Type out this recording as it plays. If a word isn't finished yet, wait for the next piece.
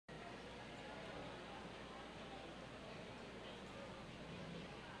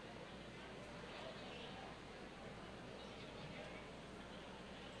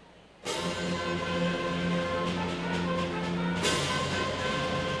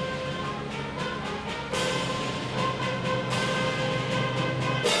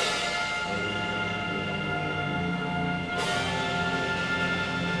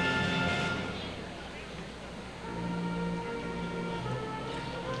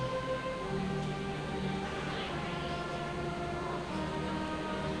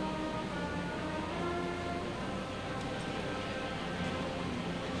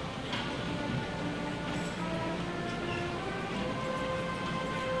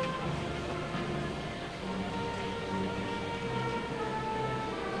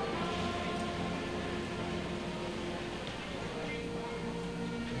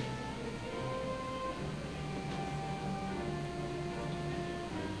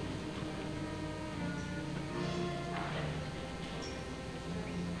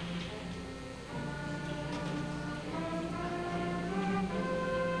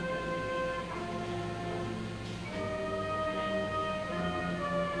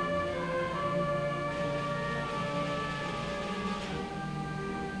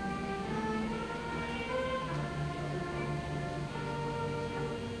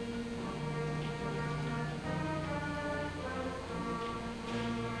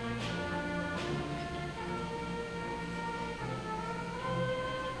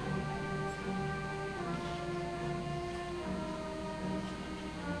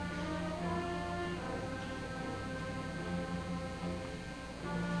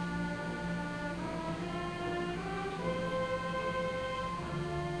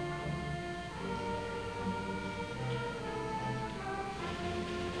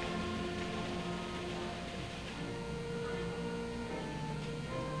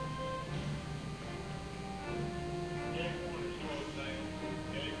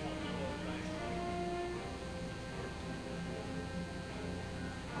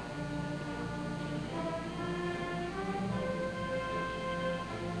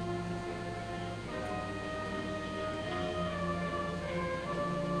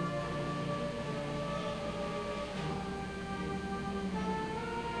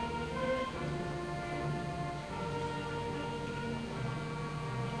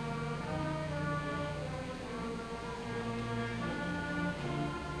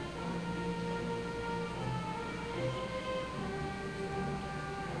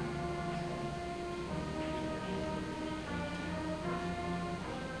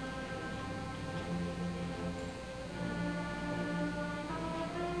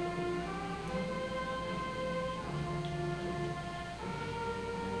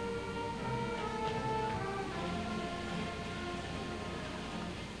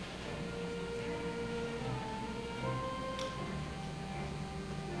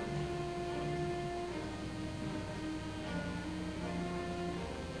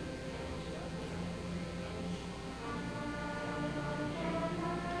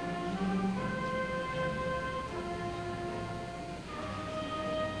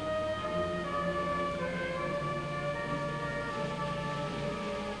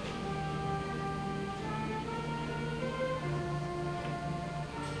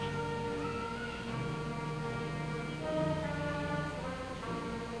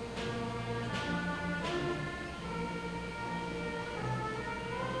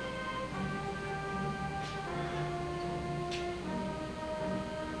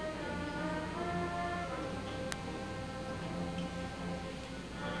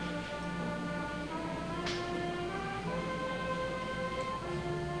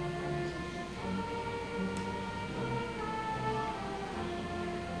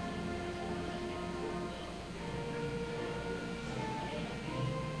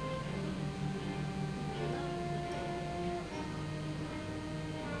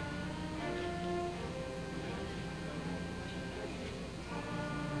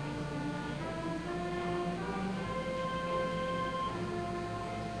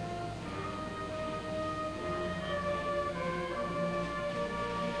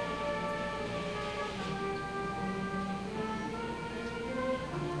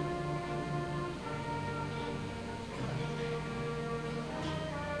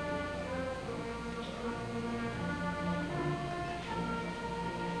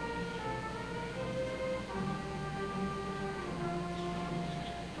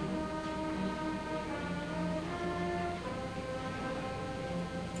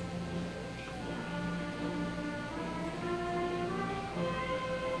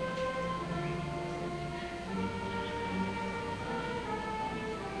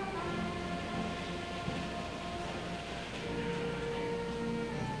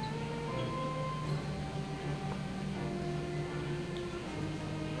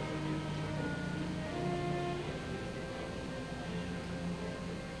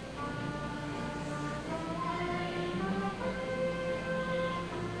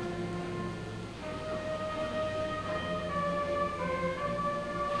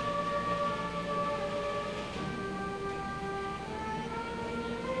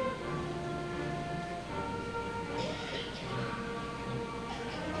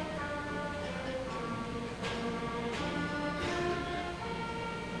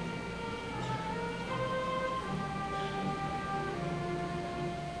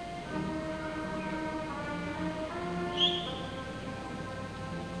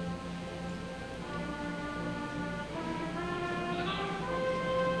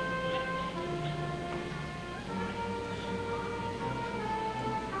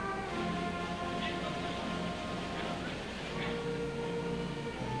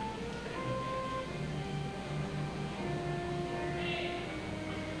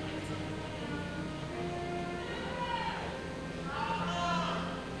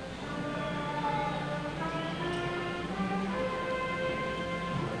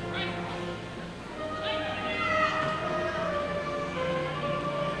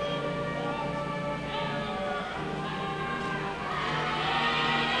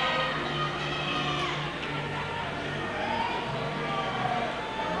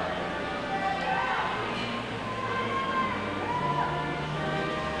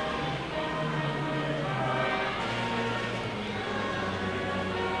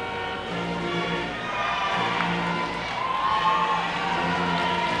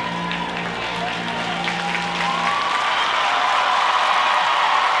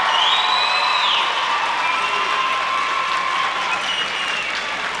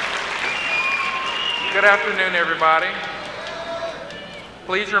Good afternoon, everybody.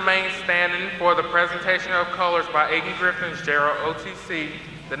 Please remain standing for the presentation of colors by Ayden Grifton, OTC,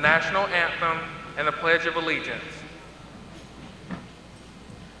 the national anthem, and the Pledge of Allegiance.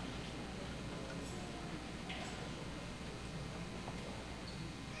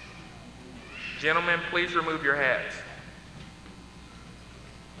 Gentlemen, please remove your hats.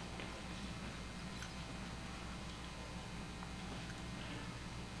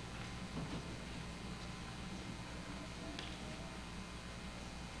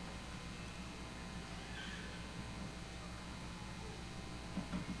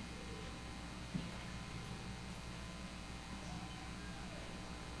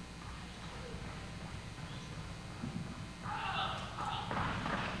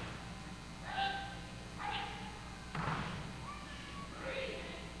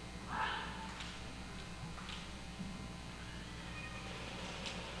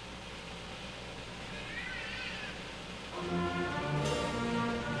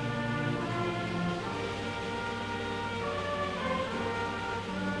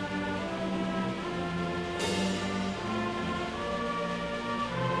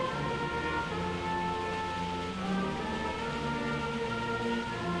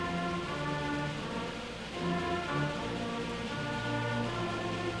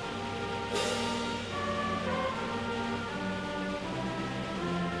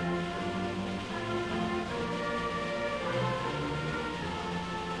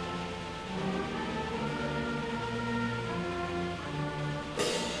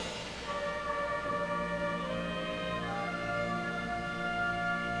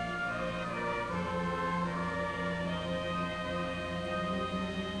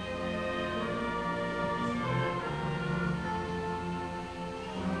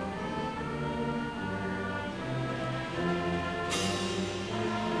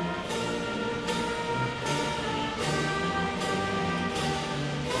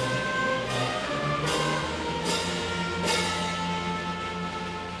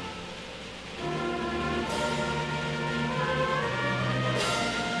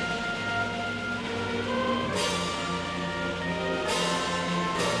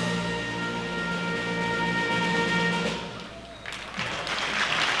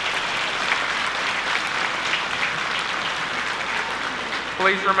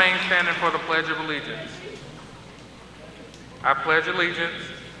 Please remain standing for the Pledge of Allegiance. I pledge allegiance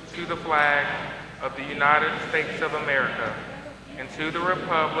to the flag of the United States of America and to the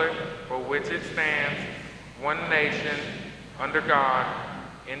republic for which it stands, one nation, under God,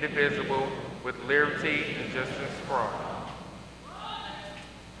 indivisible, with liberty and justice for all.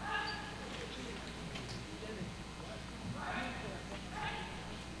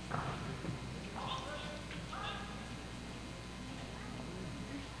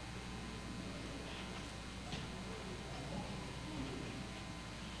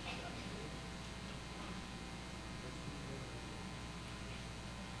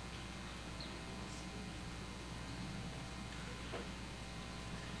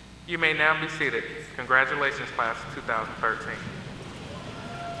 You may now be seated. Congratulations, class of 2013.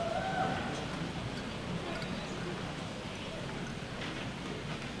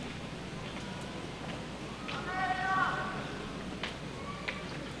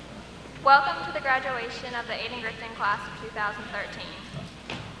 Welcome to the graduation of the Ayden Grifton class of 2013.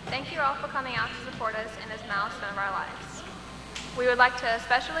 Thank you all for coming out to support us in this milestone of our lives. We would like to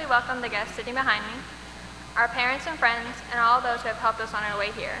especially welcome the guests sitting behind me, our parents and friends, and all those who have helped us on our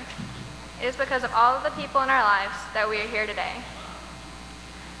way here. It is because of all of the people in our lives that we are here today.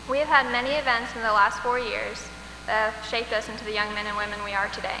 We have had many events in the last 4 years that have shaped us into the young men and women we are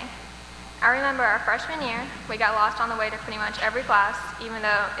today. I remember our freshman year, we got lost on the way to pretty much every class, even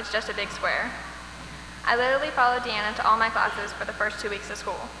though it's just a big square. I literally followed Deanna to all my classes for the first 2 weeks of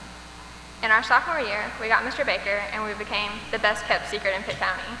school. In our sophomore year, we got Mr. Baker, and we became the best kept secret in Pitt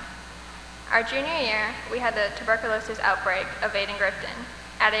County. Our junior year, we had the tuberculosis outbreak of Ayden Grifton,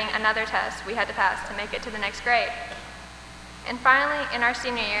 adding another test we had to pass to make it to the next grade. And finally, in our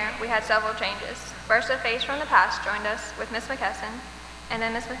senior year, we had several changes. First, a face from the past joined us with Miss McKesson, and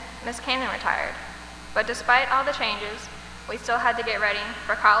then Miss Cannon retired. But despite all the changes, we still had to get ready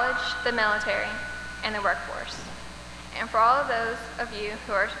for college, the military, and the workforce. And for all of those of you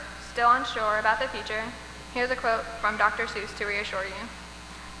who are still unsure about the future, here's a quote from Dr. Seuss to reassure you.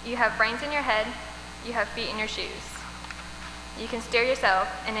 You have brains in your head, you have feet in your shoes. You can steer yourself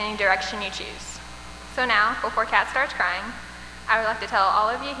in any direction you choose. So now, before Kat starts crying, I would like to tell all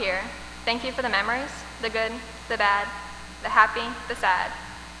of you here, thank you for the memories, the good, the bad, the happy, the sad.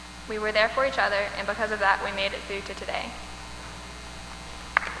 We were there for each other, and because of that, we made it through to today.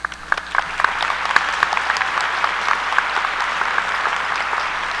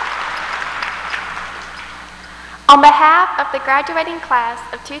 On behalf of the graduating class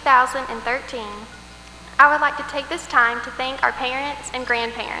of 2013, I would like to take this time to thank our parents and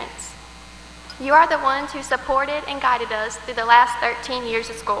grandparents. You are the ones who supported and guided us through the last 13 years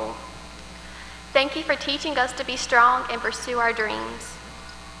of school. Thank you for teaching us to be strong and pursue our dreams.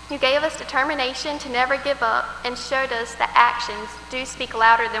 You gave us determination to never give up and showed us that actions do speak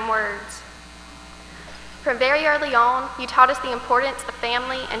louder than words. From very early on, you taught us the importance of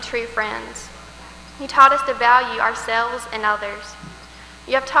family and true friends. You taught us to value ourselves and others.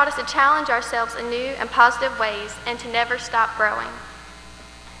 You have taught us to challenge ourselves in new and positive ways and to never stop growing.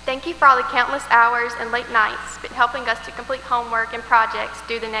 Thank you for all the countless hours and late nights spent helping us to complete homework and projects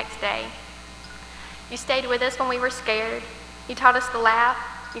due the next day. You stayed with us when we were scared. You taught us to laugh.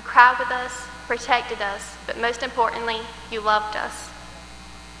 You cried with us, protected us, but most importantly, you loved us.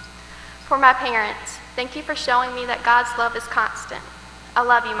 For my parents, thank you for showing me that God's love is constant. I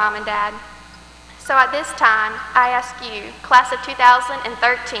love you, Mom and Dad. So at this time, I ask you, class of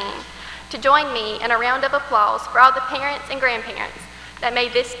 2013, to join me in a round of applause for all the parents and grandparents that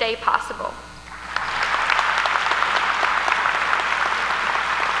made this day possible.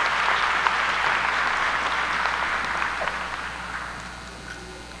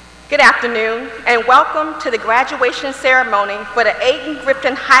 Good afternoon, and welcome to the graduation ceremony for the Ayden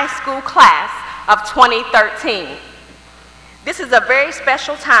Grifton High School class of 2013. This is a very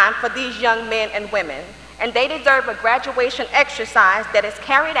special time for these young men and women, and they deserve a graduation exercise that is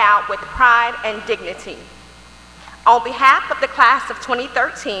carried out with pride and dignity. On behalf of the class of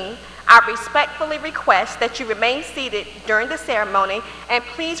 2013, I respectfully request that you remain seated during the ceremony and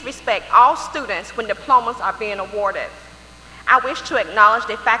please respect all students when diplomas are being awarded. I wish to acknowledge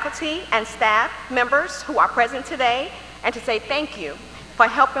the faculty and staff members who are present today and to say thank you for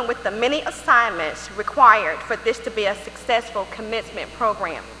helping with the many assignments required for this to be a successful commencement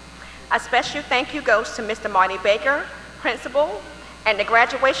program. A special thank you goes to Mr. Marty Baker, Principal, and the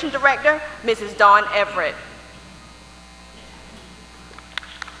Graduation Director, Mrs. Dawn Everett.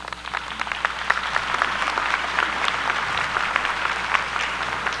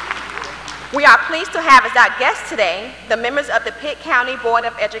 We are pleased to have as our guests today the members of the Pitt County Board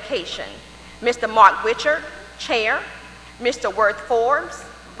of Education, Mr. Mark Witcher, Chair, Mr. Worth Forbes,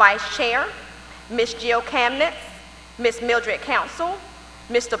 Vice Chair, Ms. Jill Kamnitz, Ms. Mildred Council,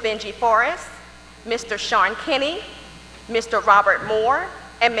 Mr. Benji Forrest, Mr. Sean Kinney, Mr. Robert Moore,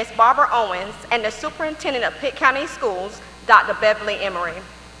 and Ms. Barbara Owens, and the Superintendent of Pitt County Schools, Dr. Beverly Emery.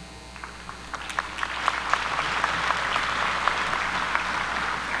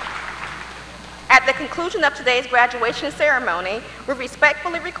 At the conclusion of today's graduation ceremony, we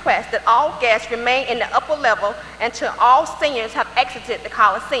respectfully request that all guests remain in the upper level until all seniors have exited the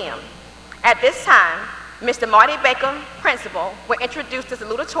Coliseum. At this time, Mr. Marty Baker, Principal, will introduce the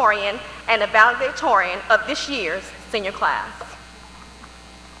salutatorian and the valedictorian of this year's senior class.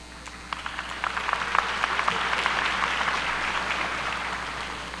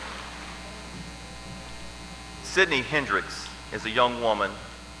 Sydney Hendricks is a young woman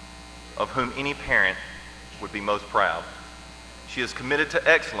of whom any parent would be most proud. She is committed to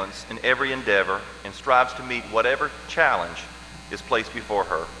excellence in every endeavor and strives to meet whatever challenge is placed before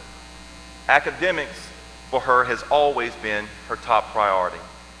her. Academics for her has always been her top priority.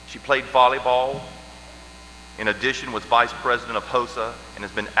 She played volleyball, in addition was Vice President of HOSA, and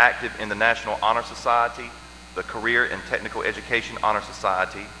has been active in the National Honor Society, the Career and Technical Education Honor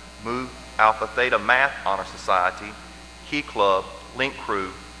Society, Mu Alpha Theta Math Honor Society, Key Club, Link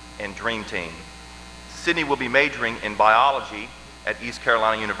Crew, and Dream Team. Sydney will be majoring in biology at East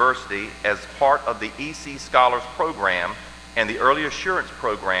Carolina University as part of the EC Scholars Program and the Early Assurance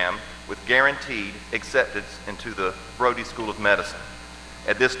Program with guaranteed acceptance into the Brody School of Medicine.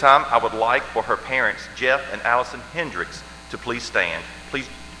 At this time, I would like for her parents, Jeff and Allison Hendricks, to please stand. Please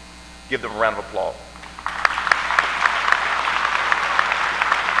give them a round of applause.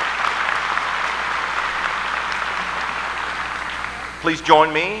 Please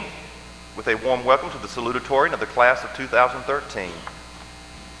join me with a warm welcome to the salutatorian of the class of 2013,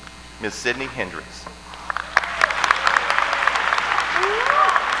 Ms. Sydney Hendricks.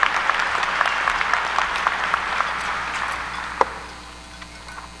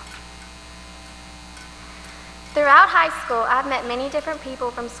 Throughout high school, I've met many different people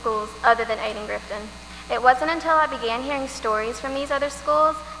from schools other than Ayden Grifton. It wasn't until I began hearing stories from these other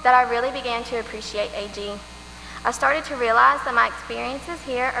schools that I really began to appreciate AG. I started to realize that my experiences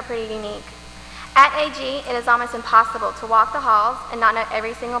here are pretty unique. At AG, it is almost impossible to walk the halls and not know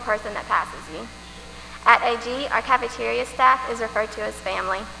every single person that passes you. At AG, our cafeteria staff is referred to as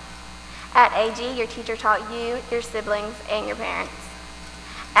family. At AG, your teacher taught you, your siblings, and your parents.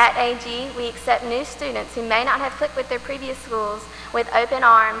 At AG, we accept new students who may not have clicked with their previous schools with open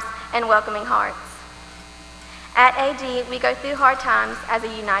arms and welcoming hearts. At AG, we go through hard times as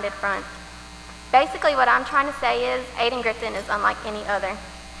a united front. Basically, what I'm trying to say is Ayden Grifton is unlike any other.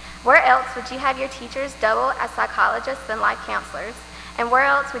 Where else would you have your teachers double as psychologists and life counselors? And where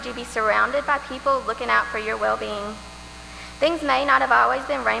else would you be surrounded by people looking out for your well-being? Things may not have always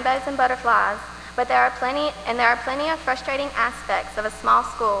been rainbows and butterflies, but there are plenty of frustrating aspects of a small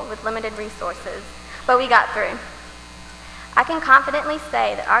school with limited resources, but we got through. I can confidently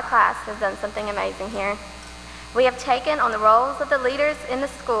say that our class has done something amazing here. We have taken on the roles of the leaders in the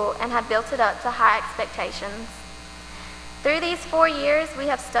school and have built it up to high expectations. Through these 4 years, we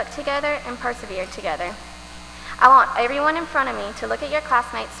have stuck together and persevered together. I want everyone in front of me to look at your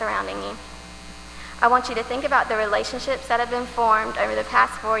classmates surrounding you. I want you to think about the relationships that have been formed over the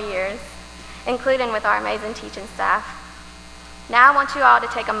past 4 years, including with our amazing teaching staff. Now I want you all to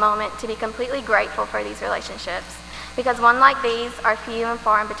take a moment to be completely grateful for these relationships, because one like these are few and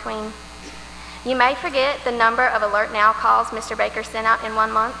far in between. You may forget the number of Alert Now calls Mr. Baker sent out in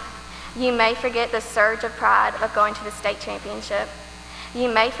 1 month. You may forget the surge of pride of going to the state championship. You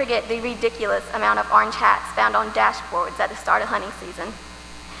may forget the ridiculous amount of orange hats found on dashboards at the start of hunting season.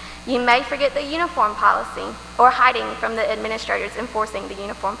 You may forget the uniform policy or hiding from the administrators enforcing the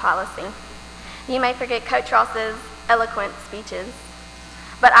uniform policy. You may forget Coach Ross's eloquent speeches.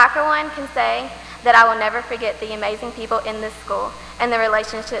 But I, for one, can say that I will never forget the amazing people in this school and the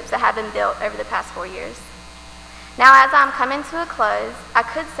relationships that have been built over the past 4 years. Now, as I'm coming to a close, I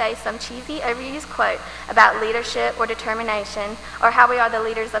could say some cheesy, overused quote about leadership or determination or how we are the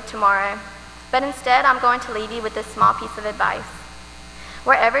leaders of tomorrow. But instead, I'm going to leave you with this small piece of advice.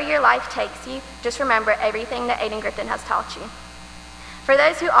 Wherever your life takes you, just remember everything that Ayden Grifton has taught you. For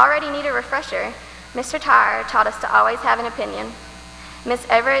those who already need a refresher, Mr. Tyre taught us to always have an opinion. Miss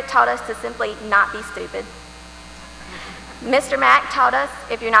Everett taught us to simply not be stupid. Mr. Mack taught us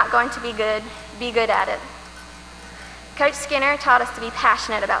if you're not going to be good at it. Coach Skinner taught us to be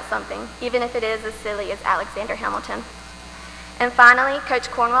passionate about something, even if it is as silly as Alexander Hamilton. And finally, Coach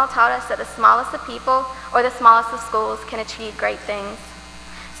Cornwell taught us that the smallest of people or the smallest of schools can achieve great things.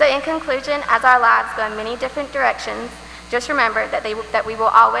 So in conclusion, as our lives go in many different directions, just remember that we will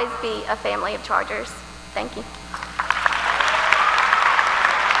always be a family of Chargers. Thank you.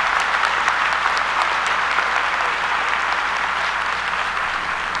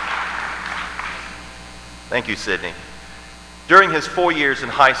 Thank you, Sydney. During his 4 years in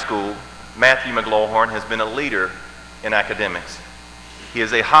high school, Matthew McLawhorn has been a leader in academics. He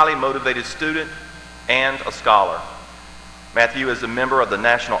is a highly motivated student and a scholar. Matthew is a member of the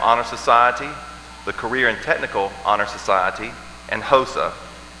National Honor Society, the Career and Technical Honor Society, and HOSA.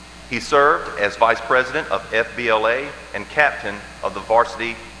 He served as vice president of FBLA and captain of the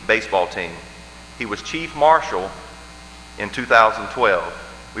varsity baseball team. He was chief marshal in 2012.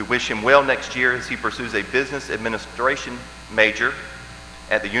 We wish him well next year as he pursues a business administration major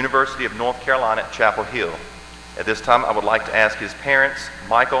at the University of North Carolina at Chapel Hill. At this time, I would like to ask his parents,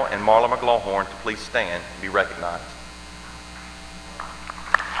 Michael and Marla McLawhorn, to please stand and be recognized.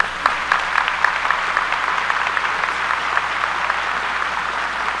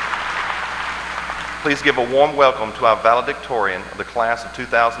 Please give a warm welcome to our valedictorian of the class of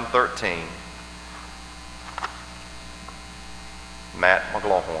 2013, Matt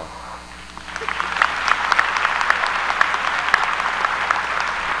McLawhorn.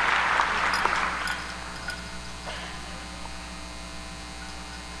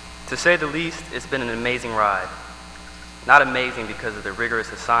 To say the least, it's been an amazing ride. Not amazing because of the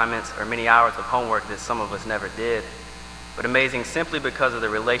rigorous assignments or many hours of homework that some of us never did, but amazing simply because of the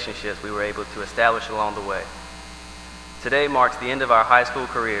relationships we were able to establish along the way. Today marks the end of our high school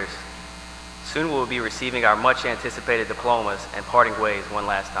careers. Soon we will be receiving our much anticipated diplomas and parting ways one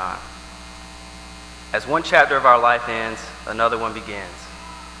last time. As one chapter of our life ends, another one begins.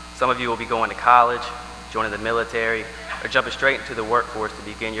 Some of you will be going to college, joining the military, or jumping straight into the workforce to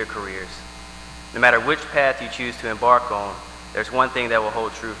begin your careers. No matter which path you choose to embark on, there's one thing that will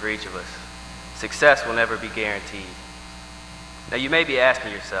hold true for each of us. Success will never be guaranteed. Now you may be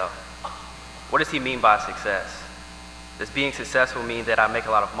asking yourself, what does he mean by success? Does being successful mean that I make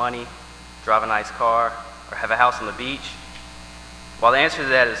a lot of money, drive a nice car, or have a house on the beach? While the answer to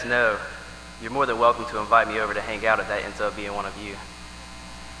that is no, you're more than welcome to invite me over to hang out if that ends up being one of you.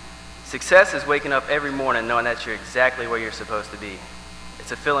 Success is waking up every morning knowing that you're exactly where you're supposed to be.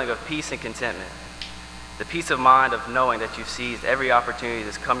 It's a feeling of peace and contentment. The peace of mind of knowing that you've seized every opportunity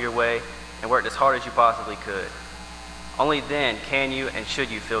that's come your way and worked as hard as you possibly could. Only then can you and should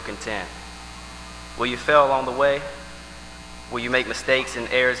you feel content. Will you fail along the way? Will you make mistakes and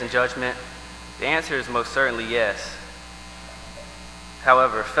errors in judgment? The answer is most certainly yes.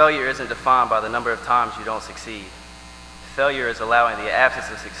 However, failure isn't defined by the number of times you don't succeed. Failure is allowing the absence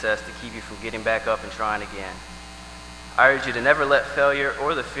of success to keep you from getting back up and trying again. I urge you to never let failure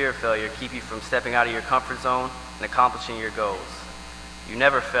or the fear of failure keep you from stepping out of your comfort zone and accomplishing your goals. You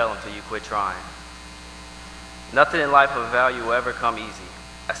never fail until you quit trying. Nothing in life of value will ever come easy.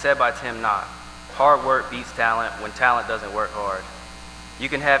 As said by Tim Knott, hard work beats talent when talent doesn't work hard. You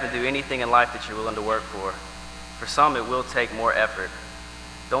can have and do anything in life that you're willing to work for. For some, it will take more effort.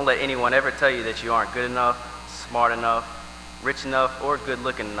 Don't let anyone ever tell you that you aren't good enough, smart enough, rich enough, or good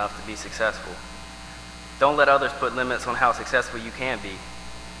looking enough to be successful. Don't let others put limits on how successful you can be.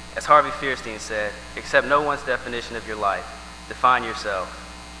 As Harvey Fierstein said, accept no one's definition of your life. Define yourself.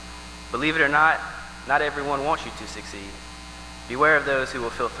 Believe it or not everyone wants you to succeed. Beware of those who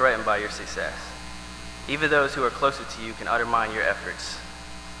will feel threatened by your success. Even those who are closer to you can undermine your efforts.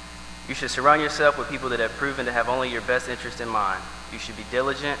 You should surround yourself with people that have proven to have only your best interest in mind. You should be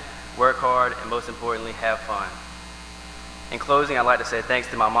diligent, work hard, and most importantly, have fun. In closing, I'd like to say thanks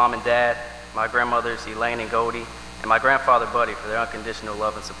to my mom and dad, my grandmothers, Elaine and Goldie, and my grandfather, Buddy, for their unconditional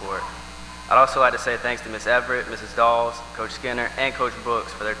love and support. I'd also like to say thanks to Miss Everett, Mrs. Dawes, Coach Skinner, and Coach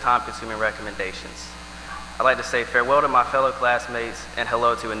Brooks for their time-consuming recommendations. I'd like to say farewell to my fellow classmates and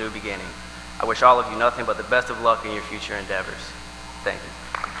hello to a new beginning. I wish all of you nothing but the best of luck in your future endeavors. Thank you.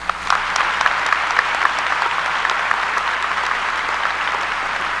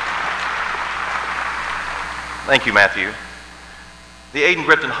 Thank you, Matthew. The Ayden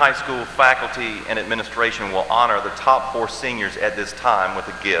Grifton High School faculty and administration will honor the top 4 seniors at this time with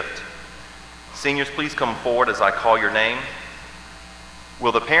a gift. Seniors, please come forward as I call your name.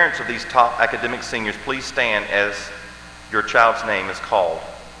 Will the parents of these top academic seniors please stand as your child's name is called?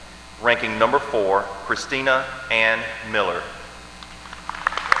 Ranking number 4, Christina Ann Miller.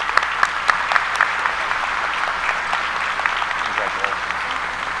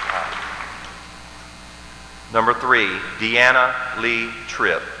 Number 3, Deanna Lee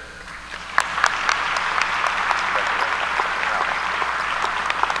Tripp.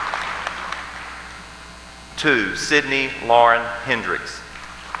 Two, Sydney Lauren Hendricks.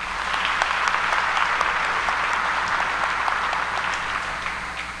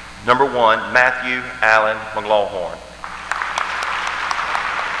 Number 1, Matthew Allen McLawhorn.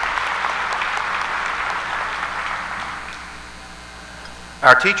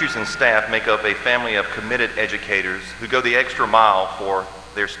 Our teachers and staff make up a family of committed educators who go the extra mile for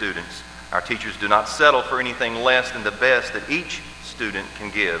their students. Our teachers do not settle for anything less than the best that each student can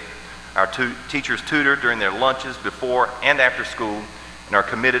give. Our teachers tutor during their lunches, before and after school, and are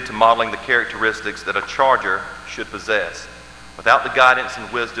committed to modeling the characteristics that a Charger should possess. Without the guidance and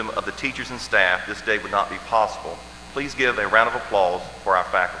wisdom of the teachers and staff, this day would not be possible. Please give a round of applause for our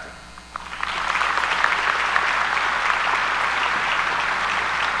faculty.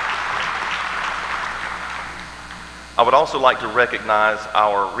 I would also like to recognize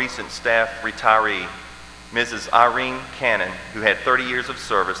our recent staff retiree, Mrs. Irene Cannon, who had 30 years of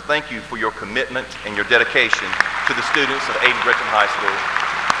service. Thank you for your commitment and your dedication to the students of Ayden Grifton High School.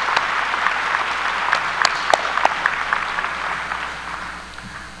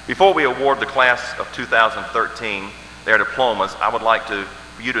 Before we award the class of 2013 their diplomas, I would like for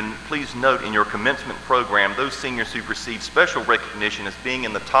you to please note in your commencement program those seniors who've received special recognition as being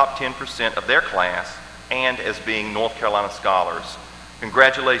in the top 10% of their class and as being North Carolina scholars.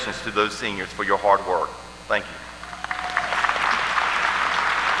 Congratulations to those seniors for your hard work. Thank you.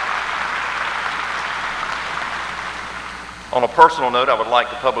 On a personal note, I would like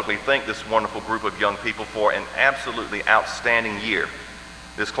to publicly thank this wonderful group of young people for an absolutely outstanding year.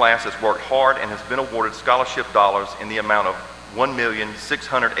 This class has worked hard and has been awarded scholarship dollars in the amount of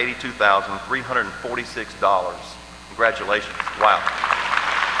 $1,682,346. Congratulations. Wow.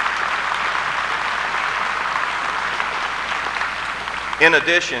 In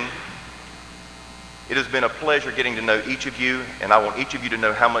addition, it has been a pleasure getting to know each of you, and I want each of you to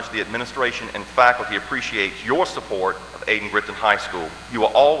know how much the administration and faculty appreciate your support of Ayden Grifton High School. You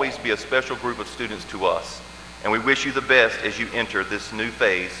will always be a special group of students to us, and we wish you the best as you enter this new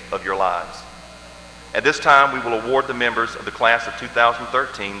phase of your lives. At this time, we will award the members of the class of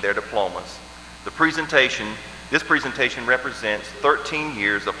 2013 their diplomas. This presentation represents 13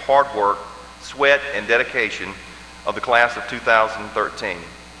 years of hard work, sweat, and dedication of the class of 2013.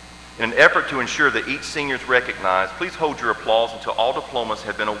 In an effort to ensure that each senior is recognized, please hold your applause until all diplomas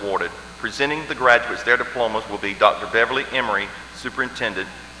have been awarded. Presenting the graduates their diplomas will be Dr. Beverly Emery, Superintendent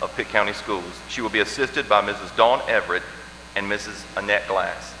of Pitt County Schools. She will be assisted by Mrs. Dawn Everett and Mrs. Annette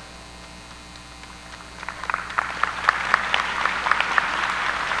Glass.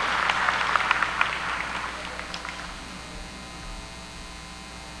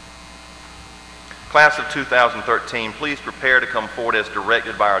 Class of 2013, please prepare to come forward as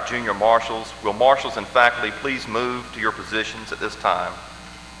directed by our junior marshals. Will marshals and faculty please move to your positions at this time?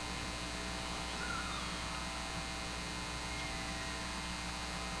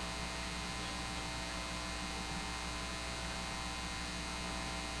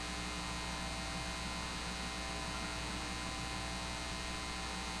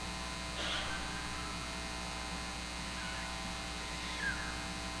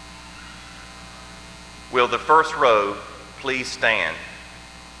 Will the first row please stand?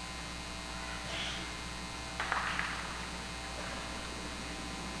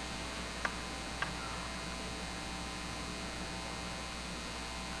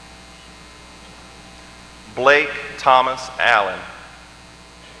 Blake Thomas Allen.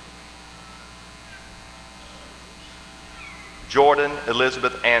 Jordan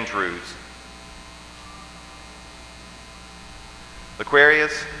Elizabeth Andrews.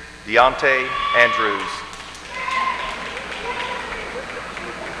 Aquarius Deontay Andrews.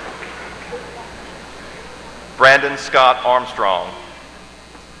 Brandon Scott Armstrong.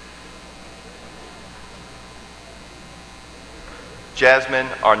 Jasmine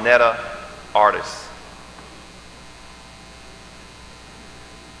Arnetta Artis.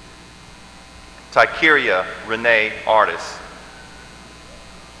 Tykeria Renee Artis.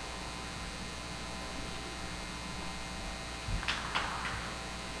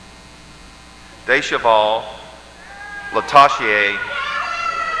 Deshaval Latashier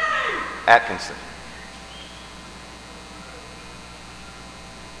Atkinson.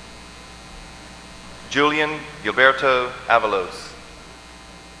 Julian Gilberto Avalos.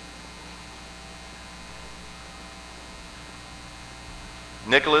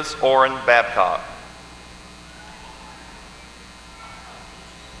 Nicholas Orrin Babcock.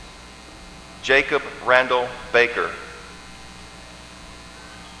 Jacob Randall Baker.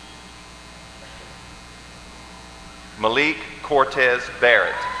 Malik Cortez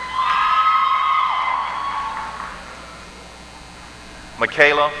Barrett.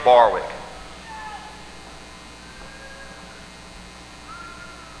 Michaela Barwick.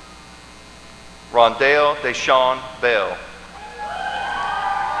 Rondale Deshawn Bell.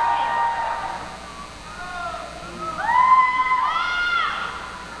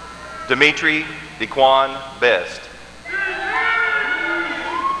 Dimitri Dequan Best.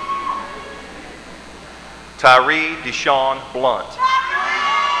 Tyree Deshawn Blunt.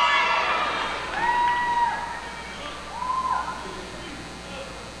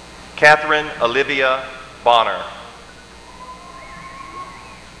 Catherine Olivia Bonner.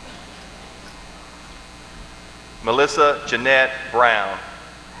 Melissa Jeanette Brown.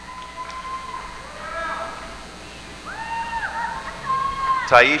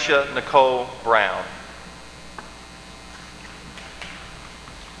 Taisha Nicole Brown.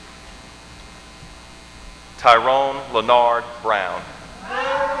 Tyrone Leonard Brown.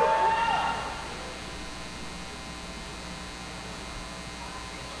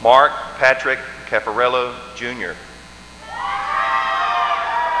 Mark Patrick Caffarello Jr.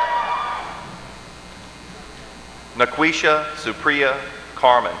 Naquisha Supriya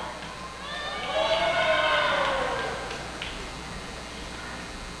Carmen.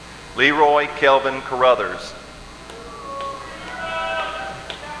 Leroy Kelvin Carruthers.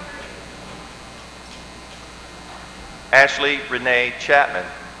 Ashley Renee Chapman.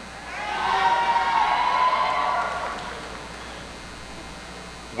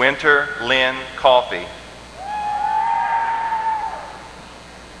 Winter Lynn Coffey.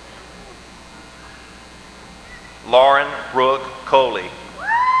 Lauren Brooke Coley.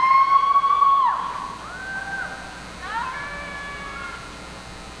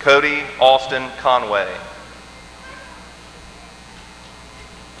 Cody Austin Conway.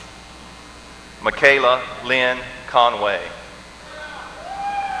 Michaela Lynn Conway.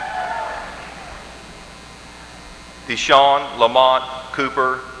 Deshaun Lamont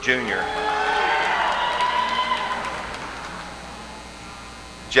Cooper Jr.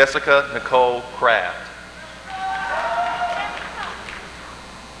 Jessica Nicole Kraft.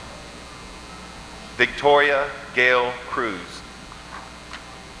 Victoria Gail Cruz.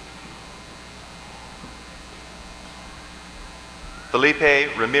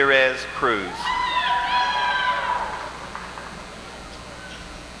 Felipe Ramirez Cruz.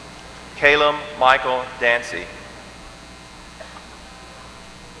 Caleb Michael Dancy.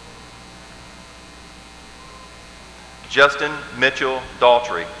 Justin Mitchell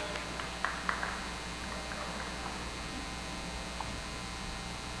Daltrey.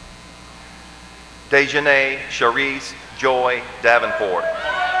 Dejanay Charisse Joy Davenport.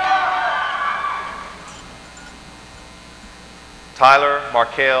 Tyler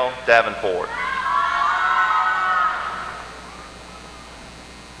Markel Davenport.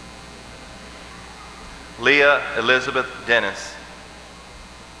 Leah Elizabeth Dennis.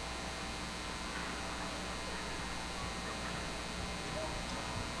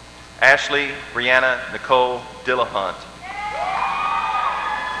 Ashley Brianna Nicole Dillahunt.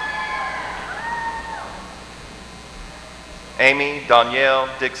 Amy Danielle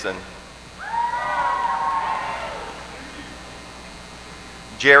Dixon.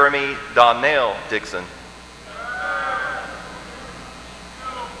 Jeremy Donnell Dixon.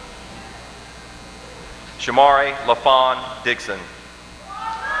 Shamari LaFawn Dixon.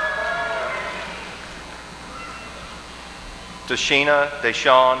 Tashina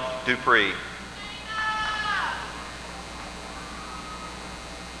Deshawn Dupree.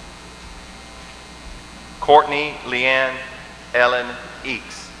 Courtney Leanne Ellen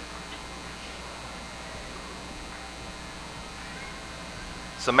Eakes.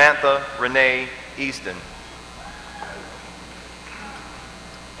 Samantha Renee Easton.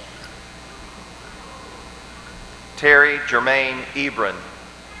 Terry Jermaine Ebron.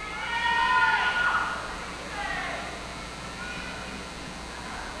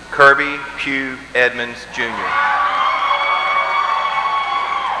 Kirby Pugh Edmonds, Jr.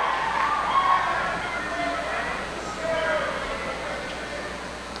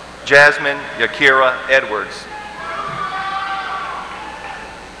 Jasmine Yakira Edwards.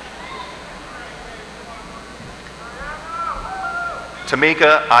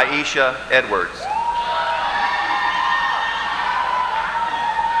 Tamika Aisha Edwards.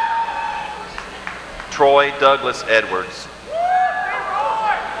 Troy Douglas Edwards.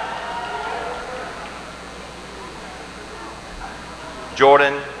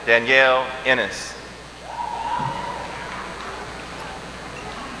 Jordan Danielle Ennis.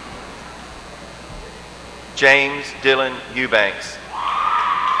 James Dylan Eubanks.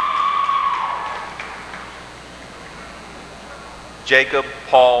 Jacob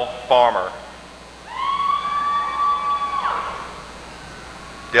Paul Farmer.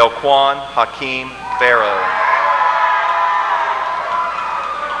 Delquan Hakeem Farrow.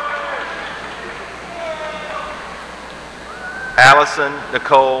 Allison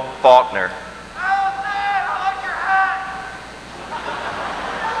Nicole Faulkner.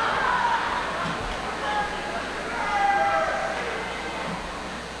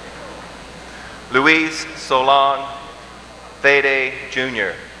 Luis Solon Fede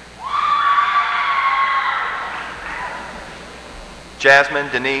Jr. Jasmine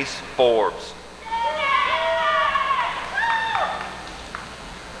Denise Forbes.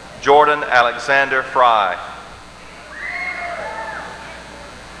 Jordan Alexander Fry.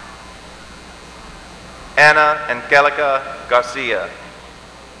 Anna Angelica Garcia.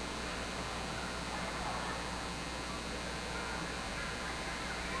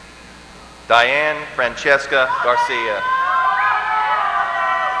 Diane Francesca Garcia.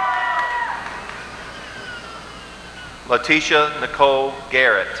 Letitia Nicole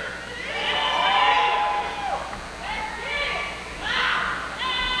Garrett.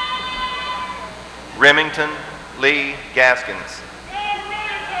 Remington Lee Gaskins.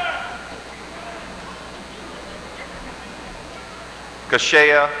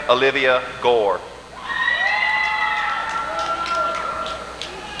 Kashea Olivia Gore.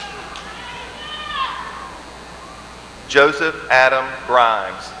 Joseph Adam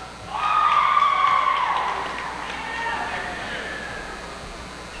Grimes.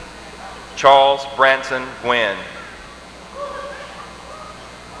 Charles Branson Gwynn.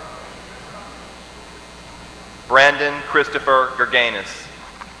 Brandon Christopher Gerganis.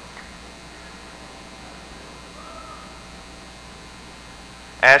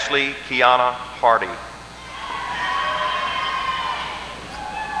 Ashley Kiana Hardy.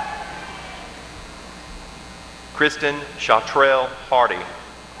 Kristen Chatrell Hardy.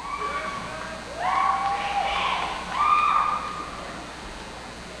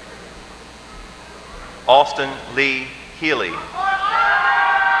 Austin Lee Healy.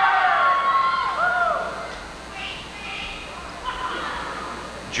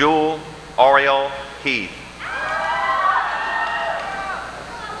 Jewel Ariel Heath.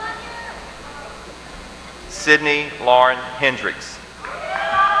 Sydney Lauren Hendricks.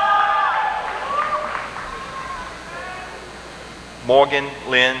 Morgan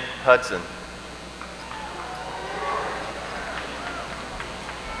Lynn Hudson.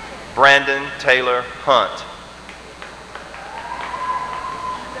 Brandon Taylor Hunt.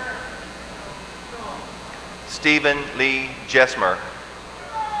 Stephen Lee Jesmer.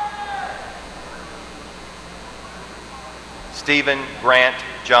 Stephen Grant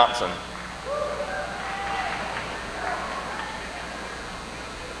Johnson.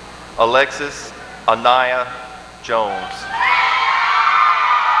 Alexis Anaya Jones.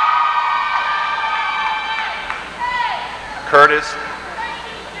 Curtis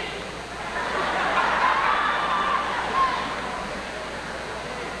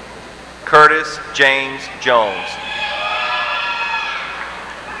James Jones.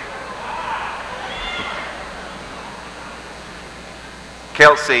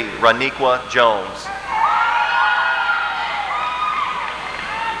 Kelsey Raniqua Jones.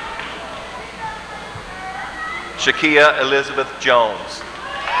 Shakia Elizabeth Jones.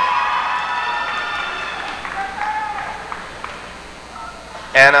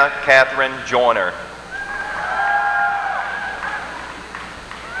 Anna Catherine Joyner.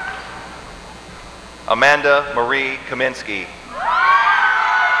 Amanda Marie Kaminsky.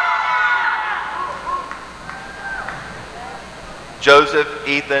 Joseph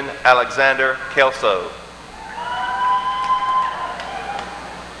Ethan Alexander Kelso.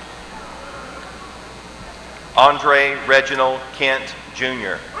 Andre Reginald Kent,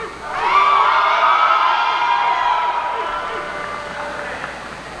 Jr.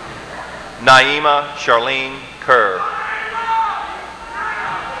 Naima Charlene Kerr.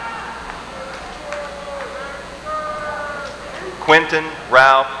 Quentin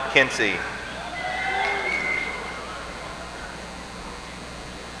Ralph Kinsey.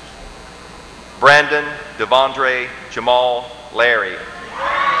 Brandon Devondre Jamal Larry.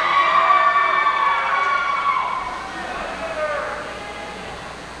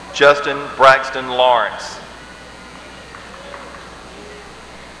 Justin Braxton Lawrence.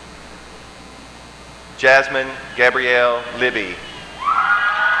 Jasmine Gabrielle Libby.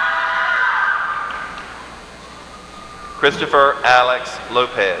 Christopher Alex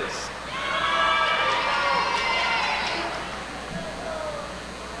Lopez.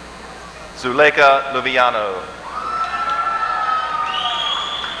 Zuleika Luviano.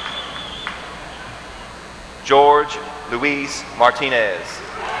 George Luis Martinez.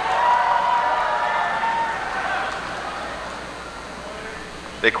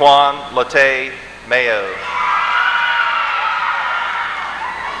 Daquan Late Mayo.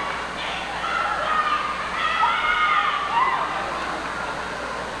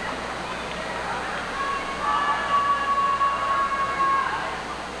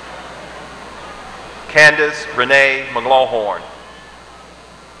 Candace Renee McLawhorn.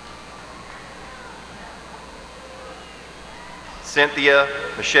 Cynthia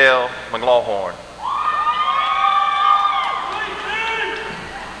Michelle McLawhorn.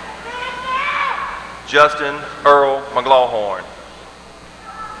 Justin Earl McLawhorn.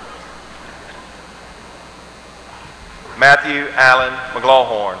 Matthew Allen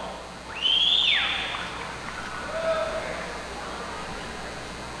McLawhorn.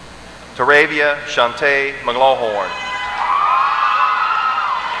 Taravia Shantae McLawhorn.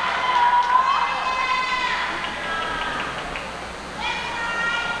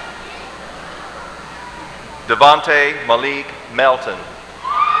 Devontae Malik Melton.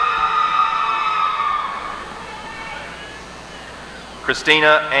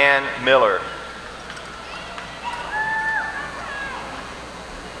 Christina Ann Miller.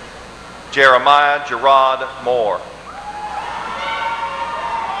 Jeremiah Gerard Moore.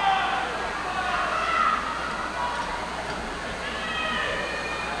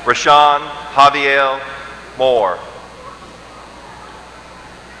 Rashawn Javier Moore.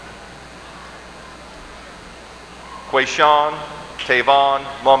 Quayshawn Tavon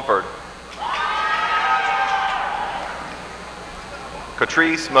Mumford.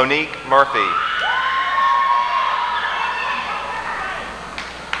 Catrice Monique Murphy.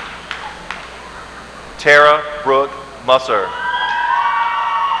 Tara Brooke Musser.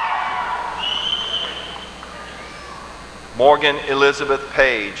 Morgan Elizabeth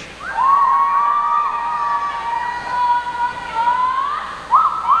Page.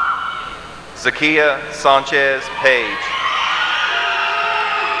 Zakia Sanchez Page.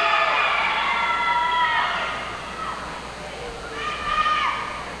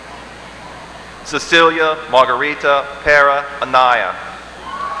 Cecilia Margarita Pera Anaya.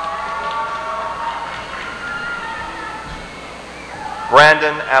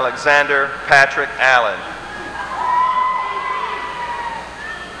 Brandon Alexander Patrick Allen.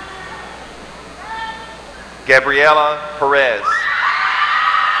 Gabriela Perez.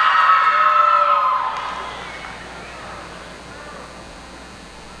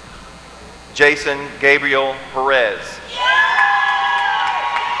 Jason Gabriel Perez.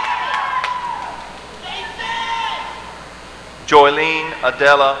 Joylene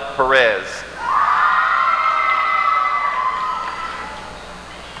Adela Perez.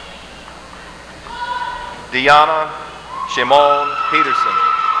 Deanna Shimon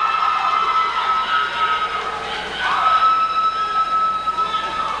Peterson.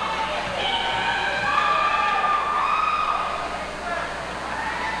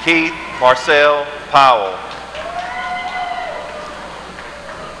 Keith Marcel Powell.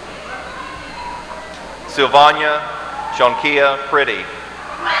 Sylvania Shonkia Pretty.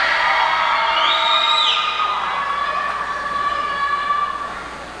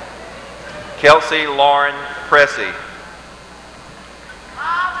 Kelsey Lauren Pressey.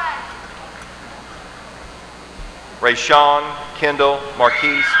 Rayshawn Kendall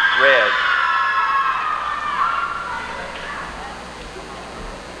Marquise Red.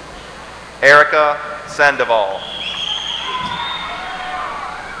 Erica Sandoval.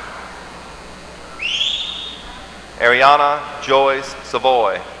 Ariana Joyce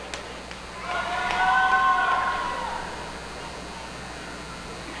Savoy.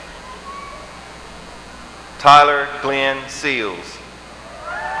 Tyler Glenn Seals.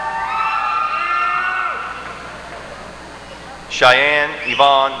 Cheyenne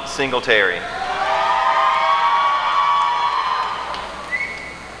Yvonne Singletary.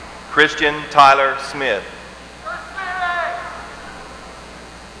 Christian Tyler Smith.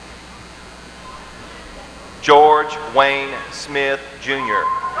 George Wayne Smith, Jr.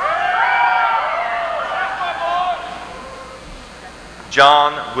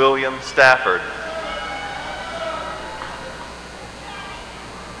 John William Stafford.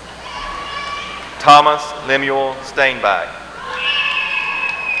 Thomas Lemuel Steinbach.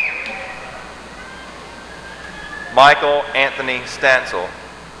 Michael Anthony Stansel.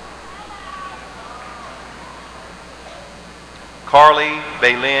 Carly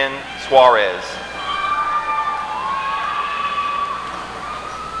Baylin Suarez.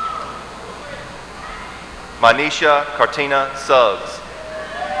 Manisha Cartina Suggs.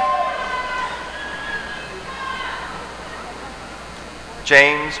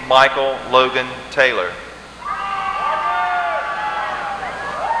 James Michael Logan Taylor.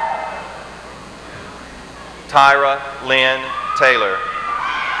 Tyra Lynn Taylor.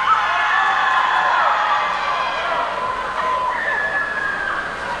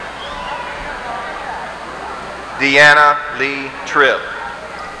 Deanna Lee Tripp.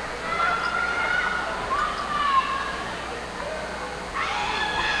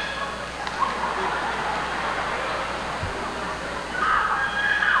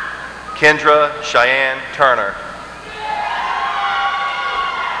 Kendra Cheyenne Turner.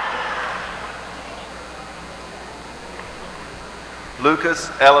 Lucas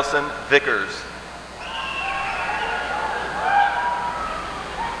Ellison Vickers.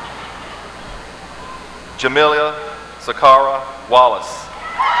 Jamilia Sakara Wallace.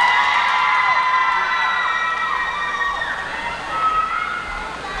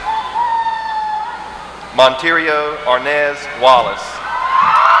 Monterio Arnez Wallace.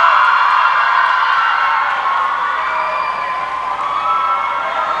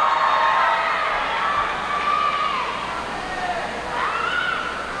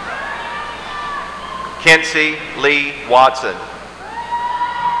 Kenzie Lee Watson.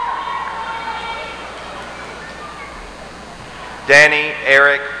 Danny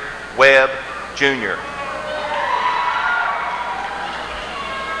Eric Webb, Jr.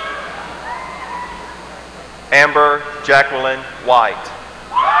 Amber Jacqueline White.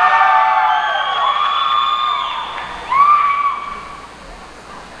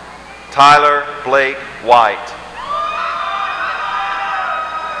 Tyler Blake White.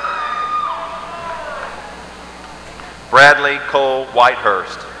 Bradley Cole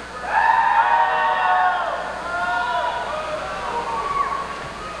Whitehurst.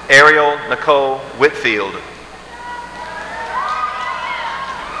 Ariel Nicole Whitfield.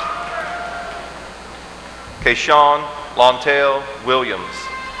 Kayshawn Lontel Williams.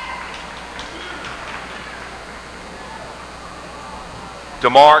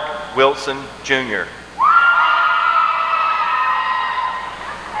 DeMark Wilson, Jr.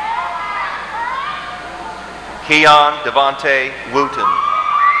 Keon Devontae Wooten.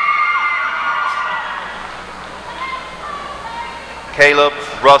 Caleb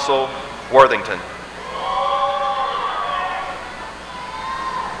Russell Worthington.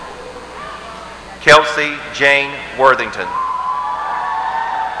 Kelsey Jane Worthington.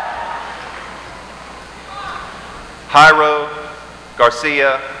 Jairo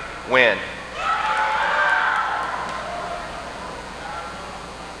Garcia Wynn.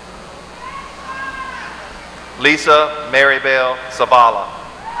 Lisa Maribel Zavala.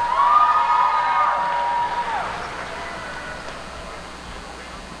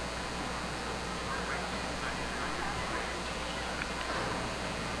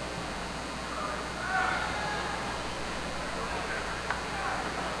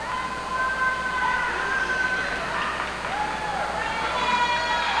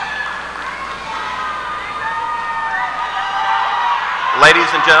 Ladies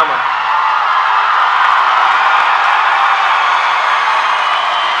and gentlemen,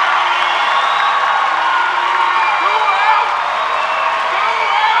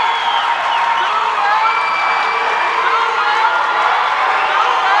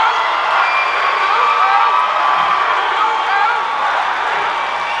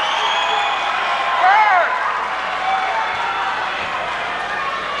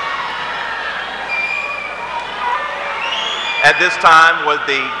 at this time, would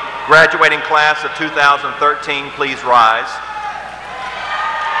the graduating class of 2013 please rise?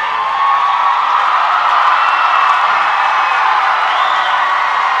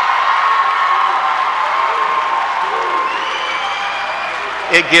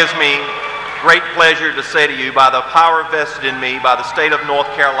 It gives me great pleasure to say to you, by the power vested in me by the state of North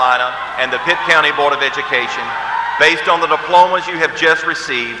Carolina and the Pitt County Board of Education, based on the diplomas you have just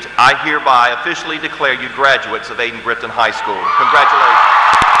received, I hereby officially declare you graduates of Ayden Grifton High School. Congratulations.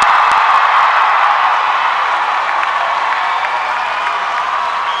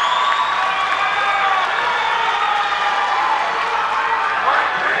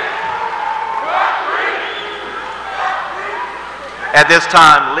 At this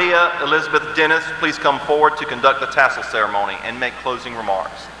time, Leah Elizabeth Dennis, please come forward to conduct the tassel ceremony and make closing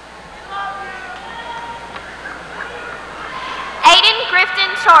remarks. Ayden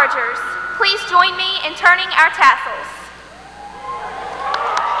Grifton Chargers, please join me in turning our tassels.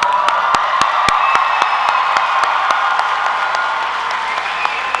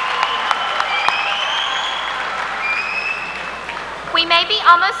 We may be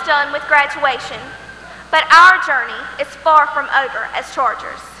almost done with graduation, but our journey is far from over as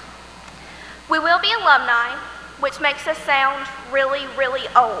Chargers. We will be alumni, which makes us sound really, really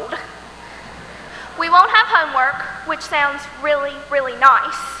old. We won't have homework, which sounds really, really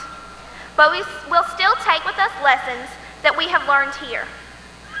nice, but we will still take with us lessons that we have learned here.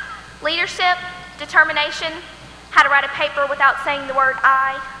 Leadership, determination, how to write a paper without saying the word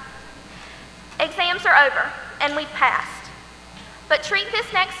I. Exams are over, and we've passed. But treat this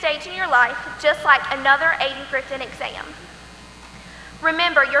next stage in your life just like another Ayden Grifton exam.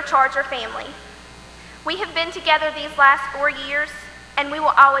 Remember your Charger family. We have been together these last 4 years, and we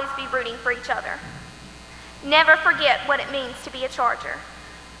will always be rooting for each other. Never forget what it means to be a Charger.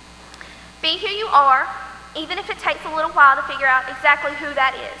 Be who you are, even if it takes a little while to figure out exactly who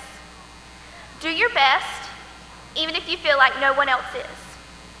that is. Do your best, even if you feel like no one else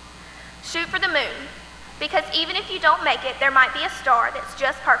is. Shoot for the moon, because even if you don't make it, there might be a star that's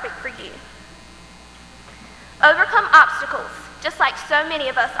just perfect for you. Overcome obstacles, just like so many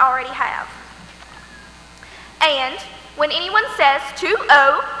of us already have. And when anyone says 2-0,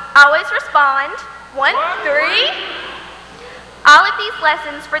 always respond 1-3. All of these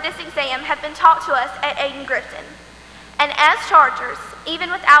lessons for this exam have been taught to us at Ayden Grifton. And as Chargers, even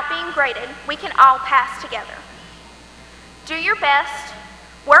without being graded, we can all pass together. Do your best,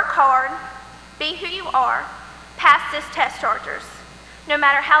 work hard, be who you are, pass this test, Chargers. No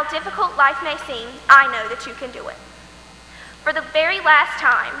matter how difficult life may seem, I know that you can do it. For the very last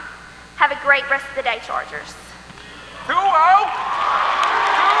time, have a great rest of the day, Chargers. 2-0.